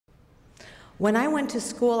When I went to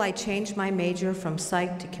school, I changed my major from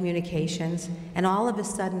psych to communications, and all of a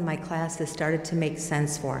sudden my classes started to make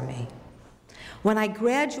sense for me. When I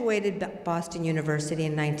graduated Boston University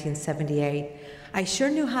in 1978, I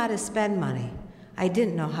sure knew how to spend money. I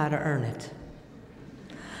didn't know how to earn it.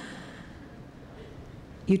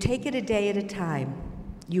 You take it a day at a time.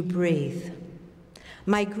 You breathe.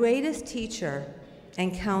 My greatest teacher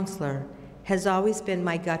and counselor has always been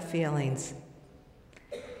my gut feelings.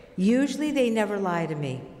 Usually they never lie to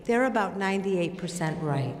me. They're about 98%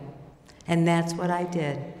 right. And that's what I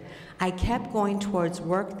did. I kept going towards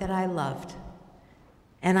work that I loved.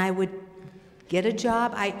 And I would get a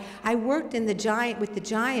job. I worked with the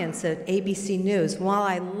Giants at ABC News. While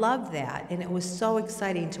I loved that, and it was so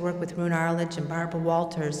exciting to work with Rune Arledge and Barbara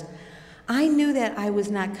Walters, I knew that I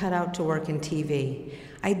was not cut out to work in TV.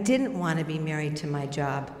 I didn't want to be married to my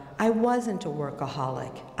job. I wasn't a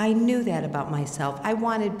workaholic. I knew that about myself. I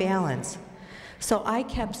wanted balance. So I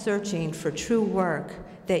kept searching for true work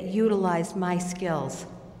that utilized my skills.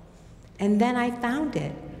 And then I found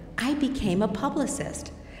it. I became a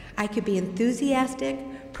publicist. I could be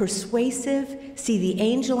enthusiastic, persuasive, see the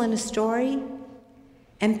angel in a story,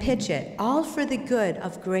 and pitch it, all for the good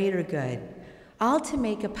of greater good, all to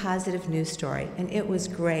make a positive news story, and it was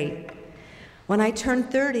great. When I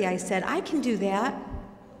turned 30, I said, I can do that.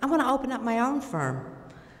 I want to open up my own firm.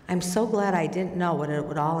 I'm so glad I didn't know what it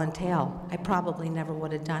would all entail. I probably never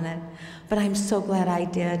would have done it, but I'm so glad I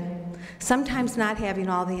did. Sometimes not having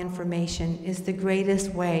all the information is the greatest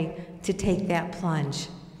way to take that plunge.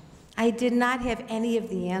 I did not have any of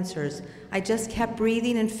the answers. I just kept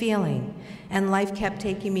breathing and feeling, and life kept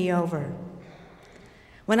taking me over.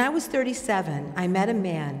 When I was 37, I met a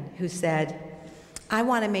man who said, I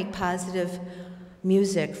want to make positive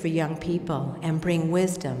music for young people and bring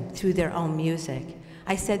wisdom through their own music.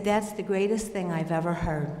 I said, that's the greatest thing I've ever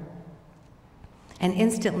heard. And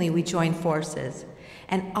instantly we joined forces.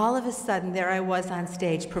 And all of a sudden, there I was on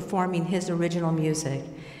stage performing his original music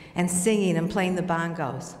and singing and playing the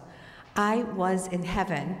bongos. I was in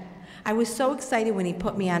heaven. I was so excited when he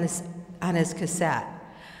put me on his cassette.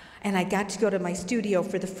 And I got to go to my studio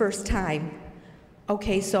for the first time.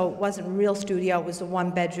 Okay, so it wasn't a real studio, it was a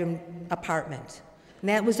one-bedroom apartment. And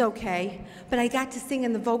that was okay, but I got to sing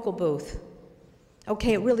in the vocal booth.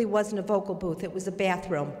 Okay, it really wasn't a vocal booth, it was a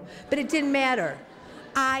bathroom. But it didn't matter.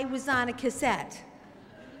 I was on a cassette,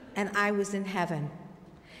 and I was in heaven.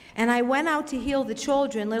 And I went out to heal the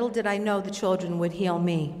children. Little did I know the children would heal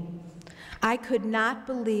me. I could not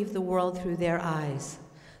believe the world through their eyes,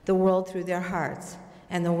 the world through their hearts,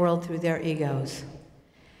 and the world through their egos.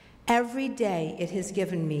 Every day it has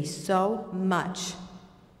given me so much.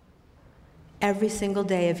 Every single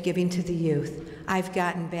day of giving to the youth, I've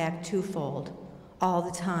gotten back twofold, all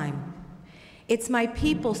the time. It's my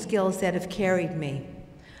people skills that have carried me.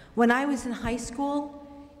 When I was in high school,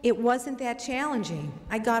 it wasn't that challenging.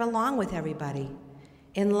 I got along with everybody.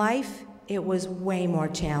 In life, it was way more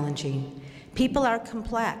challenging. People are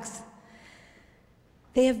complex.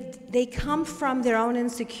 They come from their own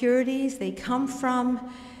insecurities, they come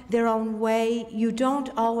from their own way. You don't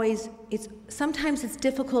always, sometimes it's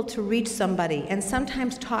difficult to reach somebody, and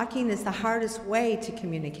sometimes talking is the hardest way to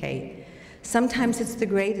communicate. Sometimes it's the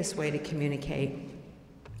greatest way to communicate.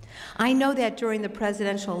 I know that during the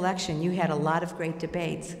presidential election you had a lot of great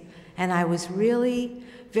debates, and I was really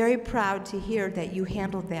very proud to hear that you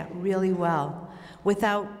handled that really well,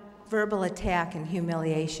 without verbal attack and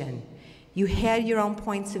humiliation. You had your own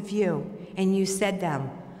points of view, and you said them.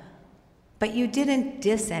 But you didn't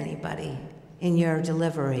diss anybody in your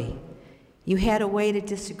delivery. You had a way to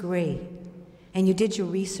disagree, and you did your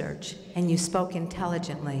research, and you spoke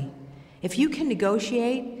intelligently. If you can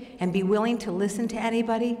negotiate and be willing to listen to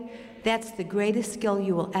anybody, that's the greatest skill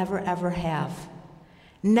you will ever have.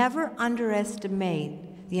 Never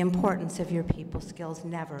underestimate the importance of your people skills,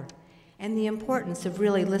 never, and the importance of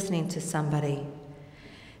really listening to somebody.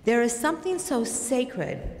 There is something so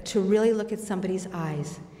sacred to really look at somebody's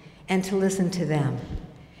eyes and to listen to them.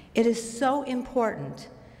 It is so important.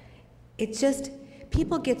 It just,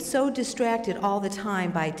 people get so distracted all the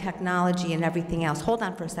time by technology and everything else. Hold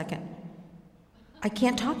on for a second. I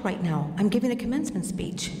can't talk right now. I'm giving a commencement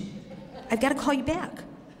speech. I've got to call you back.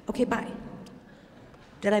 Okay, bye.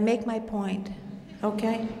 Did I make my point?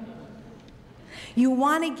 Okay? You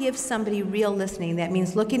want to give somebody real listening. That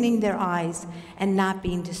means looking in their eyes and not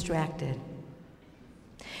being distracted.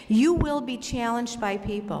 You will be challenged by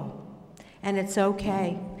people, and it's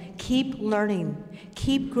okay. Keep learning,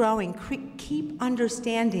 keep growing, keep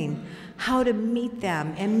understanding how to meet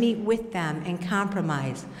them and meet with them and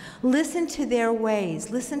compromise. Listen to their ways,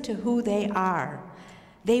 listen to who they are.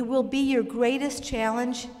 They will be your greatest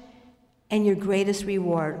challenge and your greatest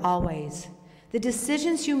reward, always. The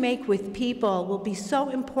decisions you make with people will be so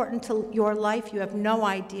important to your life, you have no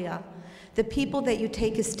idea. The people that you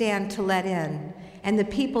take a stand to let in, and the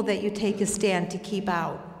people that you take a stand to keep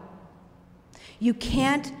out. You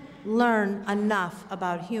can't learn enough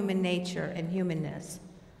about human nature and humanness.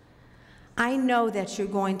 I know that you're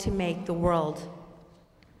going to make the world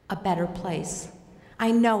a better place.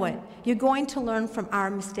 I know it. You're going to learn from our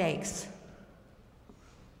mistakes.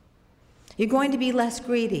 You're going to be less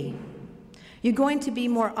greedy. You're going to be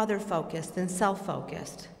more other-focused than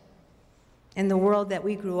self-focused. In the world that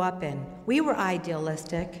we grew up in, we were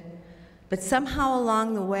idealistic, but somehow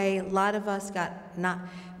along the way, a lot of us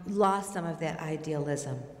lost some of that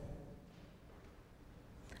idealism.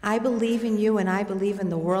 I believe in you, and I believe in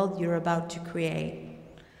the world you're about to create.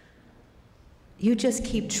 You just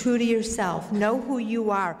keep true to yourself. Know who you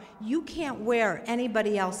are. You can't wear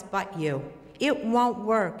anybody else but you. It won't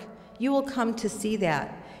work. You will come to see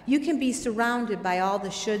that. You can be surrounded by all the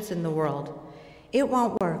shoulds in the world. It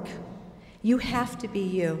won't work. You have to be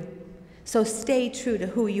you. So stay true to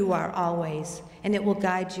who you are always, and it will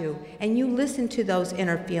guide you. And you listen to those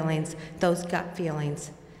inner feelings, those gut feelings.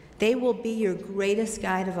 They will be your greatest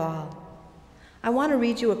guide of all. I want to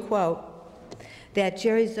read you a quote that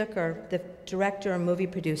Jerry Zucker, the director and movie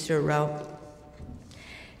producer, wrote.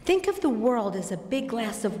 Think of the world as a big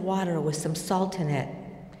glass of water with some salt in it.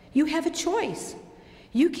 You have a choice.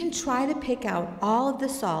 You can try to pick out all of the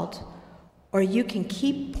salt, or you can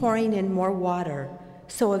keep pouring in more water,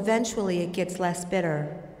 so eventually it gets less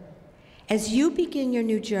bitter. As you begin your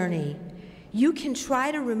new journey, you can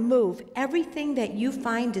try to remove everything that you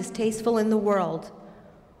find distasteful in the world,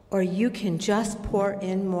 or you can just pour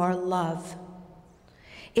in more love.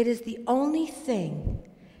 It is the only thing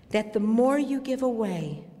that the more you give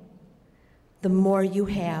away, the more you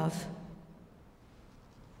have.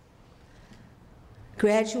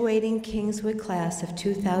 Graduating Kingswood class of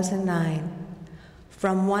 2009,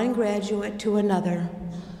 from one graduate to another,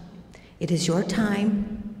 it is your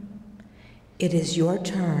time, it is your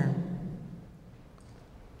turn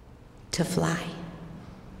to fly.